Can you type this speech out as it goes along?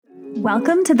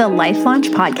Welcome to the Life Launch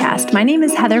Podcast. My name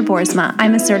is Heather Boersma.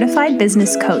 I'm a certified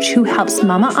business coach who helps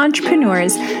mama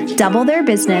entrepreneurs double their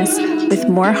business with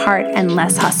more heart and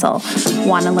less hustle.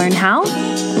 Want to learn how?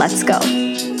 Let's go.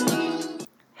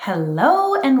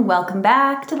 Hello and welcome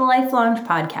back to the Life Launch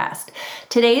Podcast.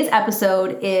 Today's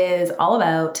episode is all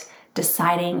about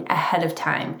deciding ahead of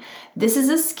time. This is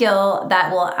a skill that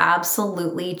will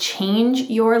absolutely change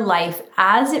your life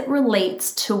as it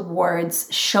relates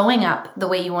towards showing up the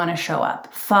way you want to show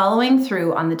up, following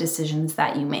through on the decisions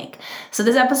that you make. So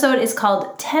this episode is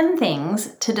called 10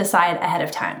 Things to Decide Ahead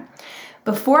of Time.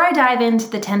 Before I dive into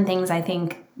the 10 things I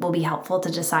think will be helpful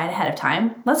to decide ahead of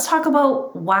time, let's talk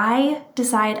about why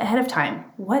decide ahead of time.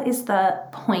 What is the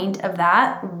point of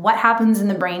that? What happens in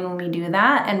the brain when we do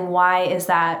that? And why is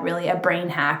that really a brain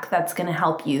hack that's going to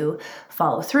help you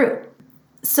follow through?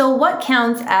 So what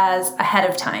counts as ahead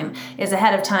of time? Is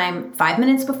ahead of time 5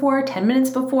 minutes before, 10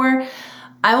 minutes before?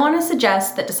 I want to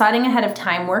suggest that deciding ahead of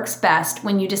time works best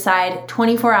when you decide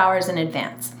 24 hours in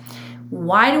advance.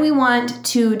 Why do we want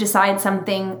to decide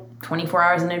something 24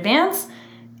 hours in advance?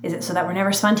 Is it so that we're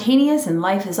never spontaneous and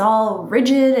life is all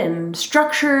rigid and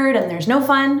structured and there's no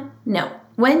fun? No.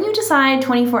 When you decide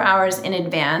 24 hours in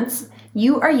advance,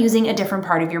 you are using a different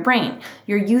part of your brain.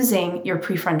 You're using your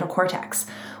prefrontal cortex.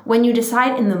 When you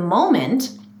decide in the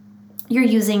moment, you're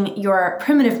using your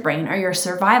primitive brain or your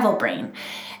survival brain.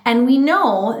 And we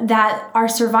know that our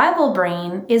survival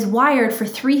brain is wired for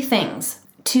three things: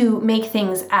 to make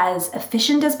things as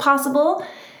efficient as possible,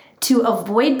 to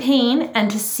avoid pain,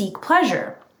 and to seek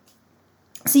pleasure.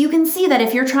 So you can see that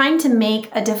if you're trying to make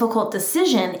a difficult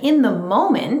decision in the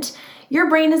moment, your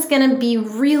brain is going to be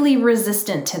really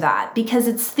resistant to that because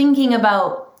it's thinking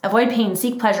about avoid pain,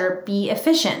 seek pleasure, be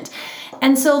efficient.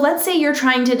 And so let's say you're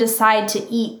trying to decide to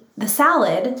eat the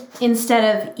salad instead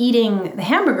of eating the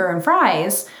hamburger and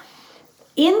fries.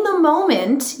 In the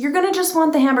moment, you're going to just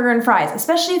want the hamburger and fries,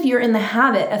 especially if you're in the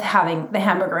habit of having the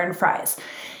hamburger and fries.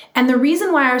 And the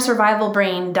reason why our survival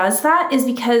brain does that is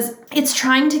because it's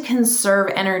trying to conserve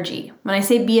energy. When I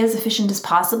say be as efficient as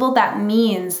possible, that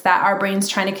means that our brain's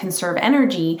trying to conserve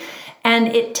energy, and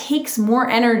it takes more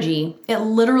energy. It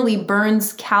literally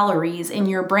burns calories in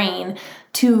your brain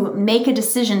to make a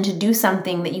decision to do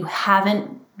something that you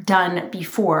haven't done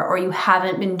before or you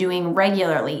haven't been doing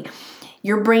regularly.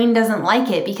 Your brain doesn't like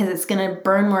it because it's going to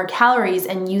burn more calories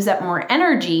and use up more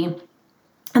energy.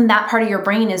 And that part of your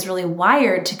brain is really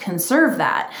wired to conserve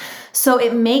that. So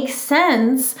it makes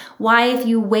sense why if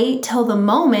you wait till the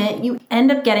moment, you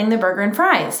end up getting the burger and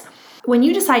fries. When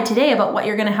you decide today about what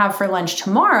you're going to have for lunch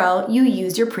tomorrow, you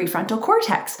use your prefrontal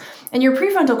cortex. And your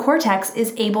prefrontal cortex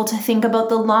is able to think about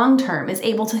the long term, is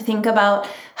able to think about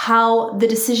how the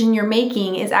decision you're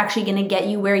making is actually going to get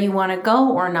you where you want to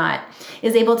go or not,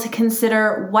 is able to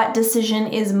consider what decision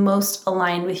is most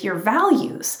aligned with your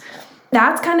values.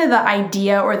 That's kind of the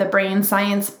idea or the brain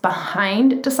science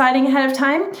behind deciding ahead of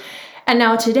time. And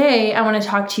now today, I want to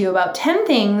talk to you about 10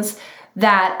 things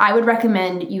that I would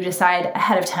recommend you decide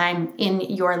ahead of time in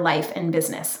your life and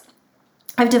business.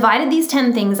 I've divided these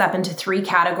 10 things up into 3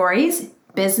 categories: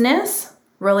 business,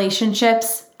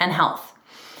 relationships, and health.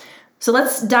 So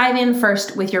let's dive in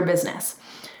first with your business.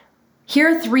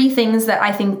 Here are 3 things that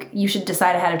I think you should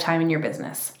decide ahead of time in your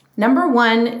business. Number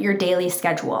 1, your daily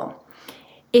schedule.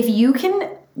 If you can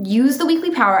use the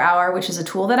Weekly Power Hour, which is a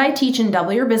tool that I teach in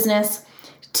Double Your Business,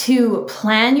 to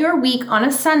plan your week on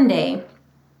a Sunday,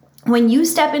 when you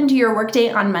step into your workday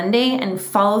on Monday and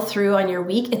follow through on your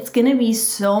week, it's going to be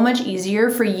so much easier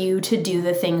for you to do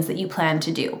the things that you plan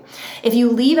to do. If you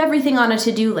leave everything on a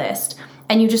to-do list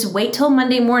and you just wait till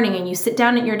Monday morning and you sit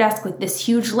down at your desk with this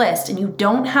huge list and you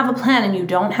don't have a plan and you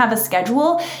don't have a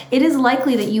schedule, it is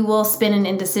likely that you will spin an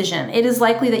indecision. It is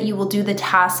likely that you will do the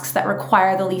tasks that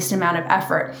require the least amount of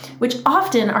effort, which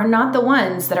often are not the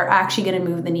ones that are actually going to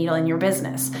move the needle in your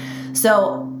business.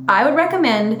 So I would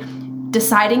recommend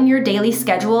deciding your daily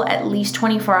schedule at least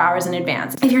 24 hours in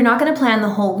advance. If you're not going to plan the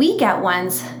whole week at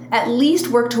once, at least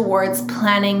work towards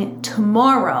planning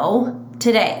tomorrow,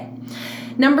 today.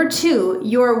 Number 2,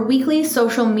 your weekly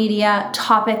social media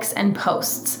topics and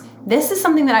posts. This is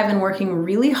something that I've been working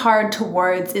really hard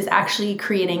towards, is actually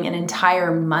creating an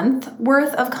entire month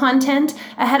worth of content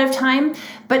ahead of time.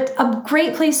 But a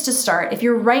great place to start, if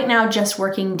you're right now just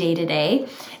working day to day,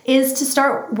 is to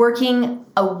start working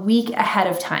a week ahead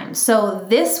of time. So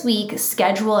this week,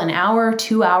 schedule an hour,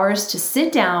 2 hours to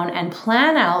sit down and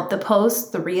plan out the posts,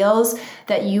 the reels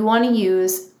that you want to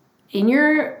use in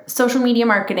your social media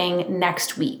marketing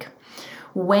next week.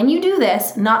 When you do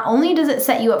this, not only does it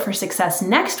set you up for success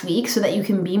next week so that you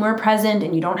can be more present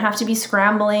and you don't have to be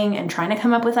scrambling and trying to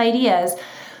come up with ideas,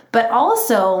 but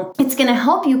also it's going to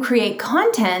help you create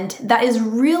content that is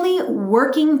really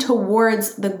working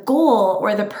towards the goal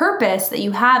or the purpose that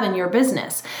you have in your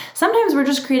business. Sometimes we're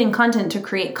just creating content to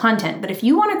create content, but if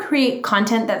you want to create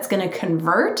content that's going to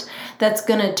convert, that's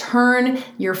going to turn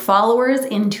your followers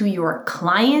into your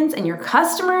clients and your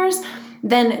customers,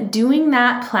 then doing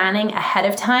that planning ahead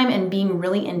of time and being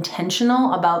really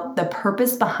intentional about the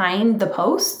purpose behind the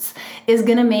posts is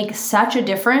going to make such a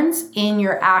difference in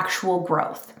your actual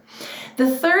growth.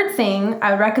 The third thing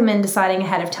I would recommend deciding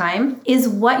ahead of time is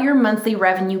what your monthly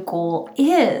revenue goal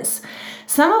is.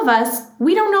 Some of us,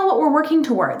 we don't know what we're working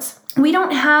towards. We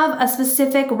don't have a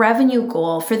specific revenue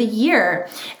goal for the year.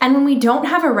 And when we don't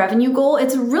have a revenue goal,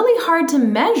 it's really hard to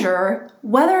measure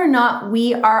whether or not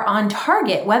we are on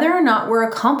target, whether or not we're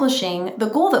accomplishing the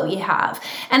goal that we have.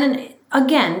 And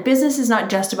again, business is not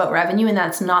just about revenue, and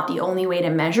that's not the only way to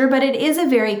measure, but it is a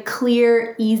very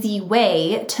clear, easy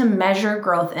way to measure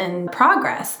growth and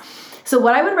progress. So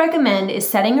what I would recommend is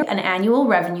setting an annual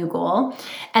revenue goal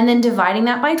and then dividing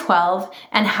that by 12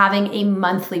 and having a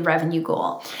monthly revenue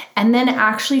goal. And then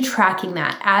actually tracking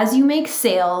that as you make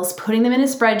sales, putting them in a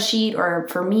spreadsheet, or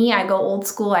for me, I go old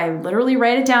school. I literally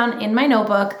write it down in my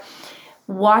notebook,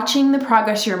 watching the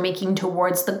progress you're making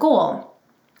towards the goal.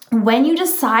 When you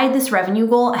decide this revenue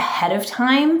goal ahead of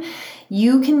time,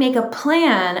 you can make a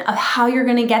plan of how you're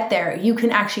going to get there. You can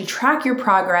actually track your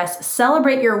progress,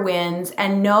 celebrate your wins,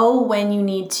 and know when you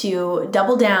need to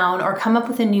double down or come up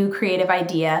with a new creative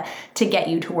idea to get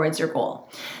you towards your goal.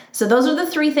 So those are the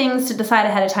 3 things to decide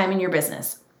ahead of time in your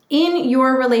business. In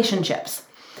your relationships,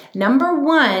 number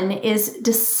 1 is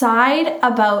decide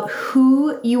about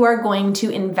who you are going to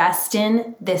invest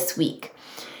in this week.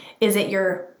 Is it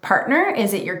your partner?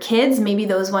 Is it your kids? Maybe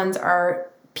those ones are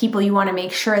people you want to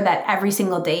make sure that every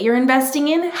single day you're investing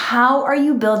in. How are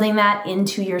you building that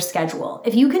into your schedule?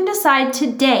 If you can decide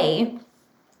today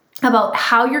about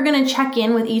how you're going to check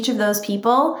in with each of those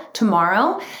people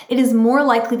tomorrow, it is more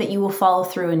likely that you will follow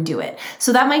through and do it.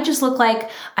 So that might just look like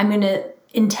I'm going to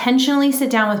intentionally sit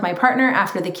down with my partner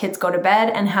after the kids go to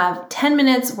bed and have 10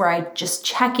 minutes where I just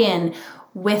check in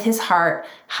with his heart,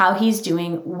 how he's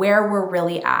doing, where we're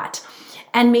really at.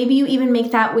 And maybe you even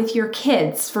make that with your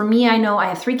kids. For me, I know I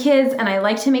have 3 kids, and I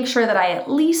like to make sure that I at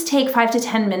least take 5 to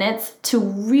 10 minutes to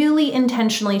really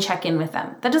intentionally check in with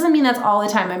them. That doesn't mean that's all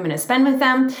the time I'm going to spend with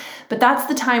them, but that's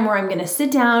the time where I'm going to sit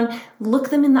down, look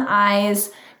them in the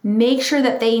eyes, make sure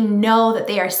that they know that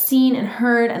they are seen and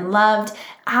heard and loved,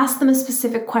 ask them a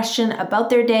specific question about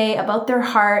their day, about their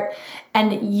heart,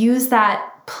 and use that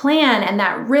plan and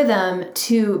that rhythm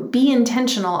to be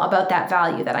intentional about that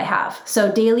value that I have.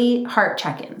 So daily heart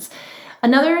check-ins.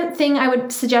 Another thing I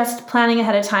would suggest planning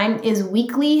ahead of time is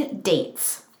weekly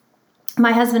dates.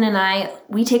 My husband and I,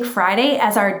 we take Friday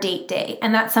as our date day,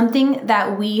 and that's something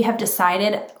that we have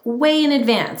decided way in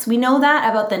advance. We know that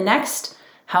about the next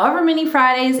however many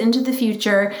Fridays into the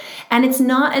future, and it's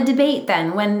not a debate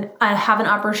then. When I have an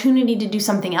opportunity to do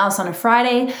something else on a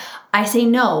Friday, I say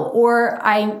no, or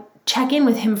I check in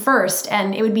with him first,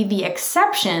 and it would be the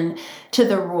exception to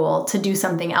the rule to do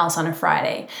something else on a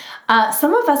Friday.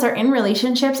 Some of us are in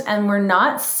relationships and we're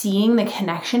not seeing the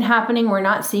connection happening. We're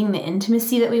not seeing the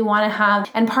intimacy that we want to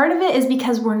have. And part of it is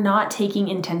because we're not taking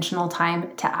intentional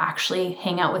time to actually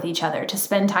hang out with each other, to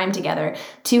spend time together,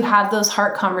 to have those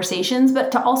heart conversations,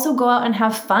 but to also go out and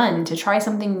have fun, to try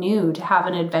something new, to have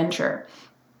an adventure.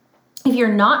 If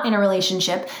you're not in a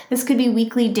relationship, this could be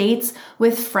weekly dates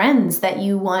with friends that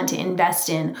you want to invest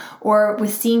in, or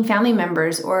with seeing family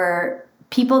members or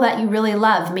people that you really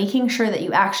love, making sure that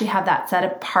you actually have that set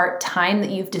apart time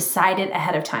that you've decided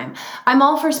ahead of time. I'm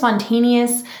all for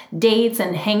spontaneous dates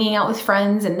and hanging out with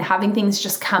friends and having things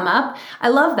just come up. I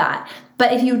love that.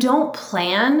 But if you don't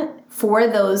plan for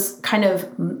those kind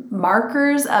of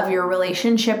markers of your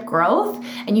relationship growth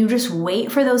and you just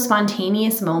wait for those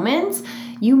spontaneous moments,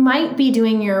 you might be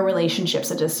doing your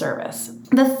relationships a disservice.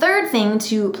 The third thing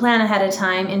to plan ahead of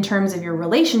time in terms of your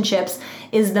relationships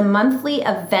is the monthly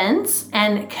events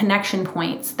and connection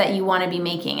points that you want to be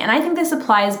making. And I think this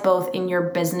applies both in your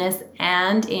business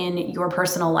and in your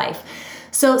personal life.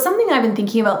 So something I've been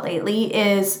thinking about lately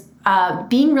is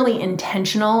being really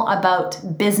intentional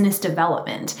about business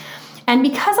development. And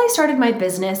because I started my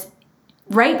business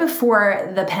right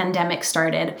before the pandemic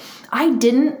started, I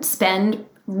didn't spend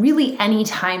really any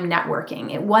time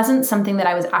networking. It wasn't something that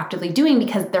I was actively doing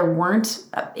because there weren't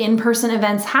in-person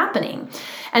events happening.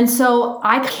 And so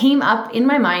I came up in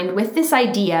my mind with this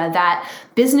idea that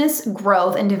business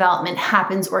growth and development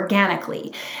happens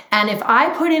organically. And if I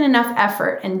put in enough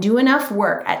effort and do enough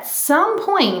work, at some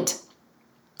point,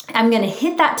 I'm going to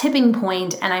hit that tipping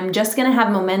point and I'm just going to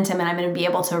have momentum and I'm going to be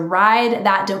able to ride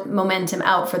that momentum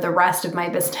out for the rest of my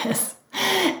business.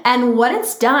 And what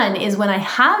it's done is when I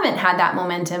haven't had that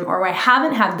momentum, or I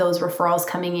haven't had those referrals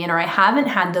coming in, or I haven't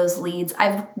had those leads,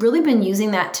 I've really been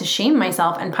using that to shame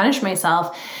myself and punish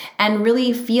myself and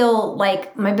really feel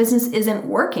like my business isn't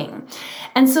working.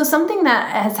 And so something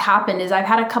that has happened is I've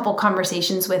had a couple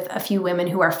conversations with a few women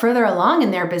who are further along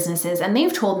in their businesses, and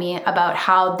they've told me about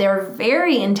how they're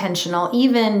very intentional,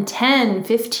 even 10,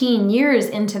 15 years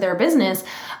into their business,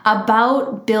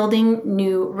 about building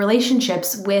new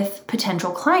relationships with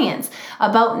potential clients,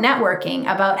 about networking,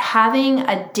 about having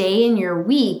a day in your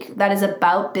week that is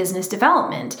about business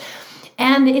development.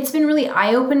 And it's been really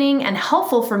eye-opening and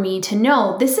helpful for me to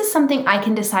know this is something I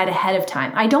can decide ahead of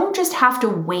time. I don't just have to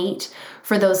wait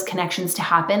for those connections to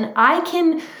happen. I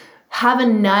can have a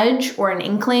nudge or an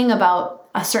inkling about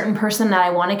a certain person that I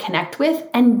want to connect with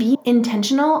and be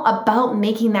intentional about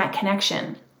making that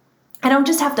connection. I don't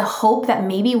just have to hope that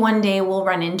maybe one day we'll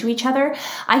run into each other.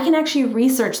 I can actually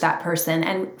research that person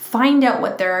and find out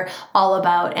what they're all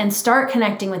about and start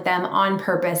connecting with them on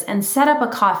purpose and set up a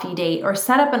coffee date or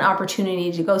set up an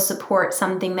opportunity to go support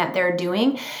something that they're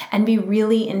doing and be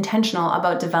really intentional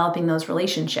about developing those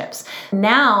relationships.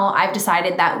 Now I've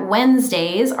decided that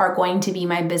Wednesdays are going to be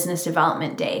my business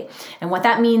development day. And what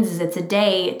that means is it's a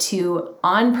day to,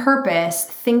 on purpose,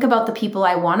 think about the people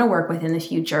I want to work with in the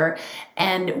future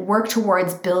and work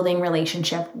towards building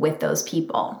relationship with those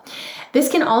people. This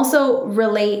can also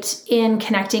relate in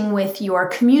connecting with your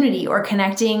community or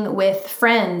connecting with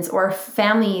friends or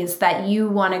families that you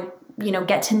want to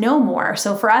get to know more.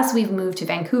 So for us, we've moved to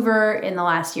Vancouver in the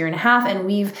last year and a half, and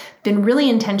we've been really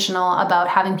intentional about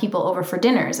having people over for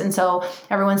dinners. And so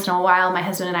every once in a while, my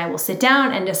husband and I will sit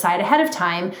down and decide ahead of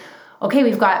time, okay,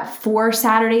 we've got 4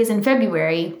 Saturdays in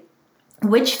February.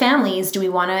 Which families do we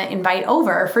want to invite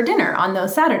over for dinner on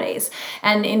those Saturdays?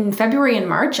 And in February and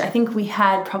March, I think we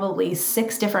had probably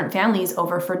 6 different families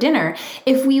over for dinner.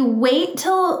 If we wait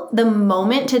till the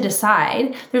moment to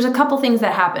decide, there's a couple things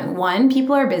that happen. 1,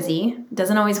 people are busy.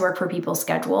 Doesn't always work for people's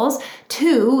schedules.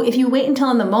 2, if you wait until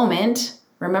in the moment,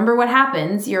 remember what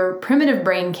happens, your primitive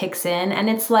brain kicks in and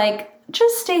it's like,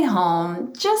 just stay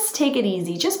home, just take it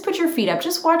easy, just put your feet up,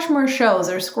 just watch more shows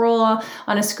or scroll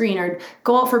on a screen or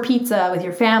go out for pizza with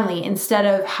your family instead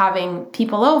of having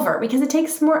people over, because it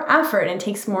takes more effort and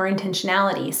takes more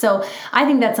intentionality. So I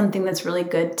think that's something that's really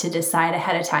good to decide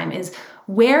ahead of time is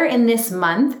where in this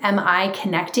month am I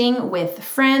connecting with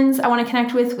friends I want to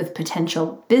connect with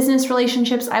potential business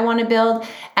relationships I want to build,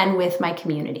 and with my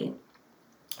community.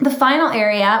 The final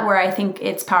area where I think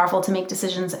it's powerful to make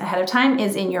decisions ahead of time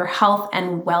is in your health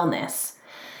and wellness.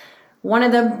 One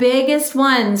of the biggest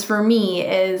ones for me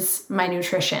is my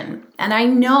nutrition. And I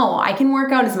know I can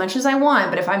work out as much as I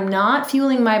want, but if I'm not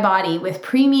fueling my body with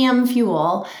premium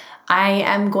fuel, I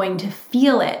am going to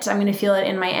feel it. I'm going to feel it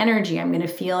in my energy. I'm going to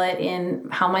feel it in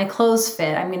how my clothes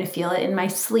fit. I'm going to feel it in my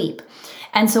sleep.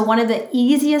 And so one of the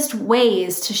easiest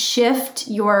ways to shift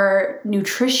your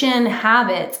nutrition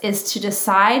habits is to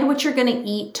decide what you're going to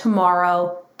eat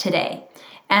tomorrow, today,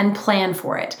 and plan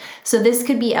for it. So this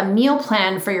could be a meal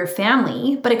plan for your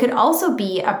family, but it could also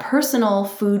be a personal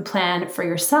food plan for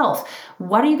yourself.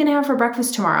 What are you going to have for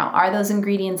breakfast tomorrow? Are those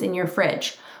ingredients in your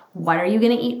fridge? What are you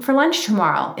going to eat for lunch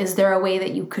tomorrow? Is there a way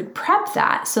that you could prep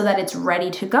that so that it's ready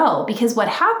to go? Because what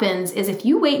happens is if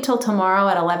you wait till tomorrow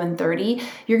at 11:30,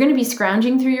 you're going to be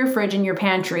scrounging through your fridge and your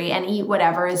pantry and eat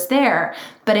whatever is there.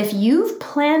 But if you've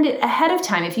planned it ahead of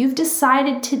time, if you've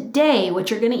decided today what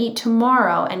you're going to eat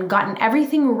tomorrow and gotten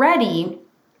everything ready,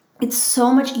 it's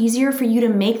so much easier for you to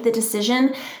make the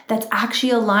decision that's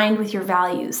actually aligned with your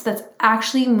values, that's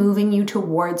actually moving you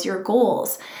towards your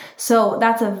goals. So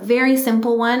that's a very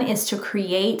simple one, is to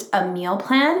create a meal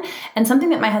plan. And something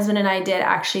that my husband and I did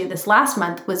actually this last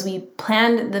month was we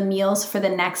planned the meals for the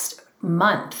next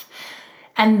month.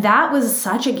 And that was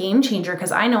such a game changer,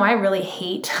 because I know I really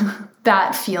hate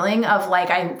that feeling of like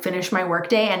I finished my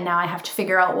workday and now I have to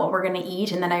figure out what we're going to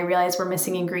eat, and then I realize we're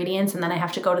missing ingredients and then I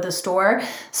have to go to the store.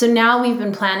 So now we've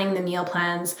been planning the meal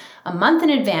plans a month in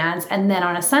advance, and then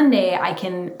on a Sunday I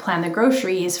can plan the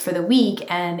groceries for the week,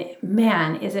 and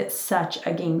man, is it such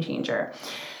a game changer.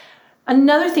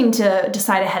 Another thing to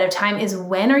decide ahead of time is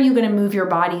when are you going to move your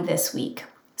body this week?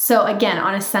 So again,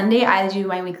 on a Sunday I do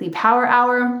my weekly power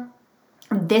hour.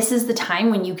 This is the time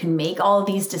when you can make all of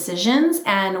these decisions.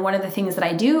 And one of the things that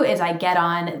I do is I get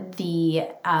on the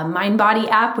MindBody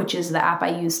app, which is the app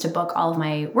I use to book all of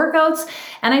my workouts,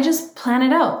 and I just plan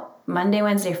it out. Monday,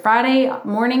 Wednesday, Friday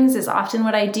mornings is often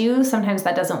what I do. Sometimes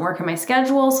that doesn't work in my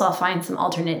schedule, so I'll find some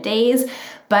alternate days.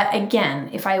 But again,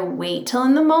 if I wait till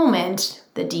in the moment,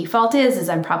 the default is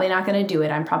I'm probably not going to do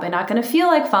it. I'm probably not going to feel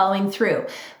like following through.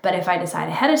 But if I decide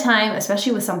ahead of time,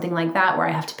 especially with something like that where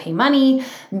I have to pay money,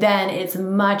 then it's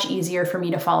much easier for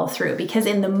me to follow through, because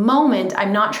in the moment,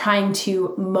 I'm not trying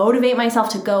to motivate myself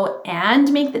to go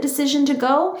and make the decision to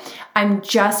go. I'm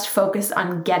just focused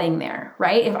on getting there,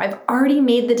 right? If I've already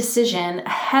made the decision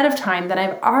ahead of time, then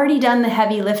I've already done the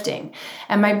heavy lifting,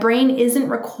 and my brain isn't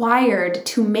required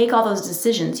to make all those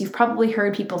decisions. You've probably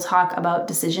heard people talk about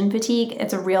decision fatigue.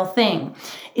 It's a real thing.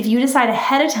 If you decide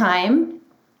ahead of time,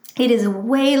 it is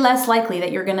way less likely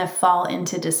that you're going to fall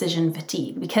into decision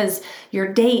fatigue, because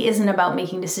your day isn't about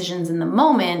making decisions in the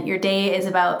moment. Your day is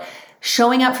about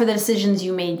showing up for the decisions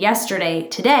you made yesterday,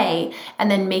 today,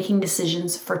 and then making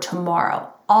decisions for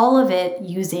tomorrow. All of it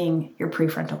using your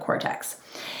prefrontal cortex.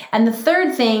 And the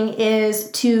third thing is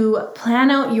to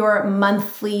plan out your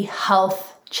monthly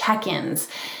health check-ins.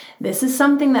 This is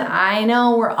something that I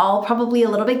know we're all probably a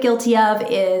little bit guilty of,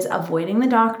 is avoiding the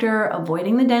doctor,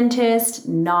 avoiding the dentist,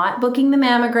 not booking the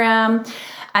mammogram.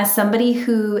 As somebody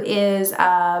who is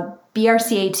a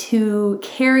BRCA2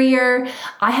 carrier,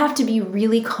 I have to be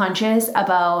really conscious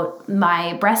about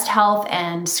my breast health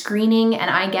and screening, and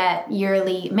I get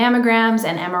yearly mammograms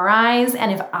and MRIs,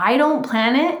 and if I don't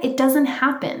plan it, it doesn't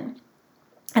happen.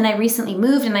 And I recently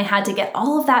moved and I had to get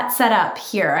all of that set up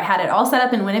here. I had it all set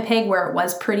up in Winnipeg where it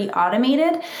was pretty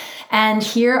automated. And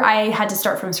here I had to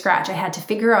start from scratch. I had to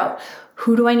figure out,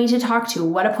 who do I need to talk to?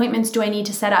 What appointments do I need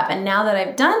to set up? And now that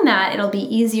I've done that, it'll be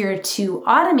easier to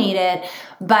automate it.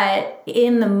 But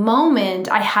in the moment,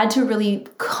 I had to really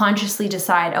consciously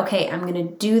decide, okay, I'm going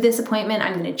to do this appointment.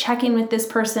 I'm going to check in with this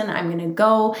person. I'm going to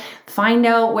go find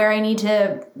out where I need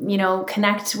to,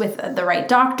 connect with the right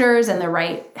doctors and the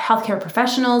right healthcare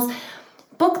professionals.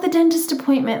 Book the dentist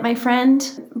appointment, my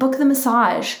friend. Book the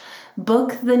massage.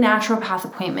 Book the naturopath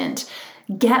appointment.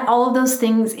 Get all of those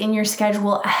things in your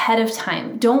schedule ahead of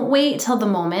time. Don't wait till the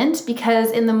moment, because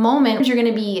in the moment, you're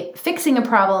going to be fixing a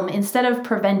problem instead of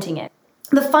preventing it.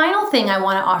 The final thing I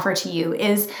want to offer to you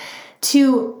is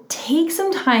to take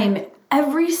some time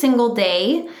every single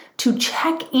day to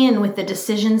check in with the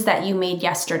decisions that you made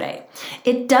yesterday.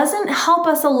 It doesn't help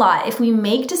us a lot if we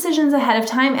make decisions ahead of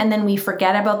time and then we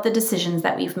forget about the decisions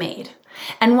that we've made.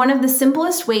 And one of the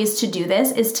simplest ways to do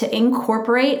this is to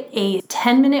incorporate a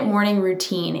 10-minute morning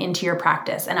routine into your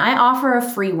practice. And I offer a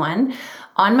free one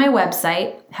on my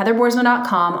website,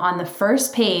 heatherboersma.com. On the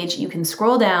first page, you can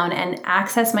scroll down and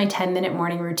access my 10-minute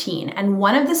morning routine. And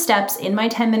one of the steps in my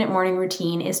 10-minute morning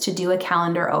routine is to do a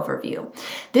calendar overview.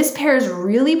 This pairs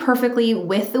really perfectly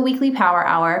with the weekly power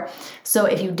hour. So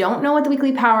if you don't know what the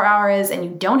weekly power hour is and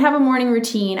you don't have a morning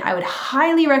routine, I would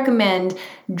highly recommend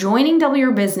joining Double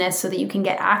Your Business so that you can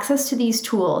get access to these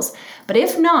tools. But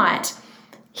if not,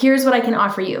 here's what I can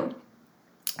offer you.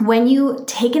 When you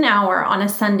take an hour on a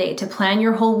Sunday to plan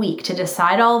your whole week, to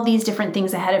decide all of these different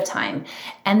things ahead of time,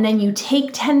 and then you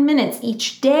take 10 minutes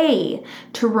each day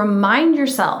to remind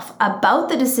yourself about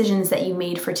the decisions that you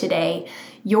made for today,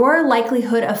 your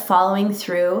likelihood of following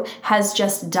through has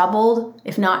just doubled,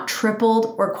 if not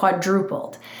tripled or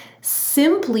quadrupled,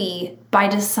 simply by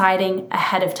deciding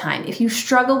ahead of time. If you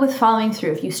struggle with following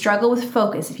through, if you struggle with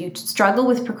focus, if you struggle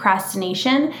with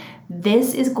procrastination,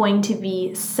 this is going to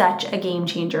be such a game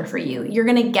changer for you. You're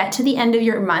going to get to the end of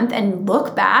your month and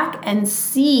look back and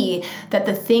see that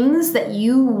the things that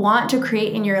you want to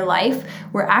create in your life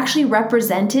were actually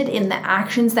represented in the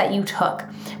actions that you took.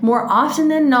 More often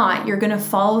than not, you're going to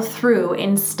follow through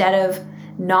instead of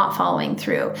not following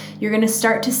through. You're going to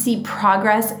start to see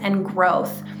progress and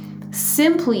growth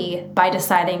simply by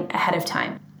deciding ahead of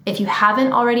time. If you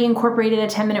haven't already incorporated a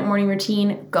 10-minute morning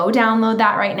routine, go download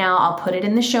that right now. I'll put it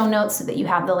in the show notes so that you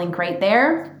have the link right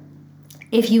there.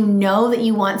 If you know that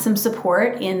you want some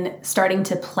support in starting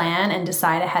to plan and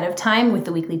decide ahead of time with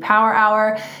the weekly power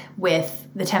hour, with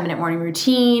the 10-minute morning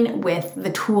routine, with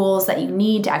the tools that you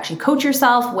need to actually coach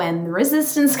yourself when the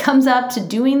resistance comes up to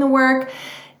doing the work,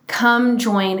 come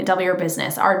join Double Your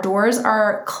Business. Our doors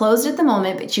are closed at the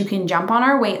moment, but you can jump on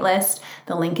our wait list.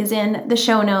 The link is in the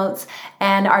show notes,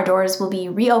 and our doors will be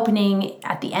reopening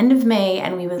at the end of May,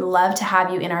 and we would love to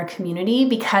have you in our community,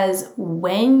 because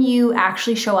when you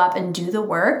actually show up and do the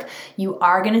work, you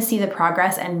are going to see the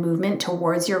progress and movement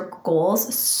towards your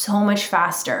goals so much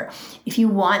faster. If you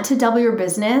want to double your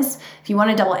business, if you want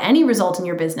to double any result in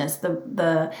your business,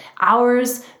 the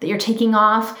hours that you're taking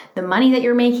off, the money that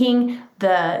you're making,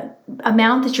 the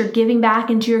amount that you're giving back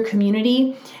into your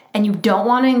community, and you don't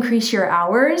want to increase your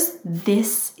hours,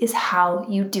 this is how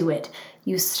you do it.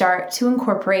 You start to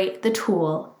incorporate the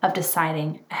tool of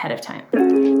deciding ahead of time.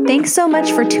 Thanks so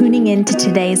much for tuning in to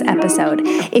today's episode.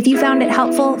 If you found it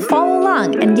helpful, follow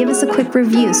along and give us a quick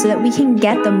review so that we can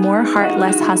get the More Heart,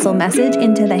 Less Hustle message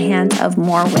into the hands of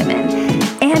more women.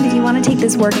 And if you want to take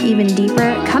this work even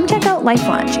deeper, come check out Life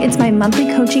Launch. It's my monthly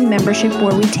coaching membership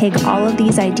where we take all of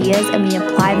these ideas and we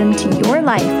apply them to your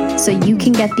life so you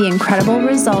can get the incredible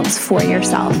results for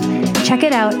yourself. Check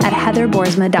it out at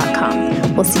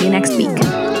heatherboersma.com. We'll see you next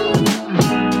week.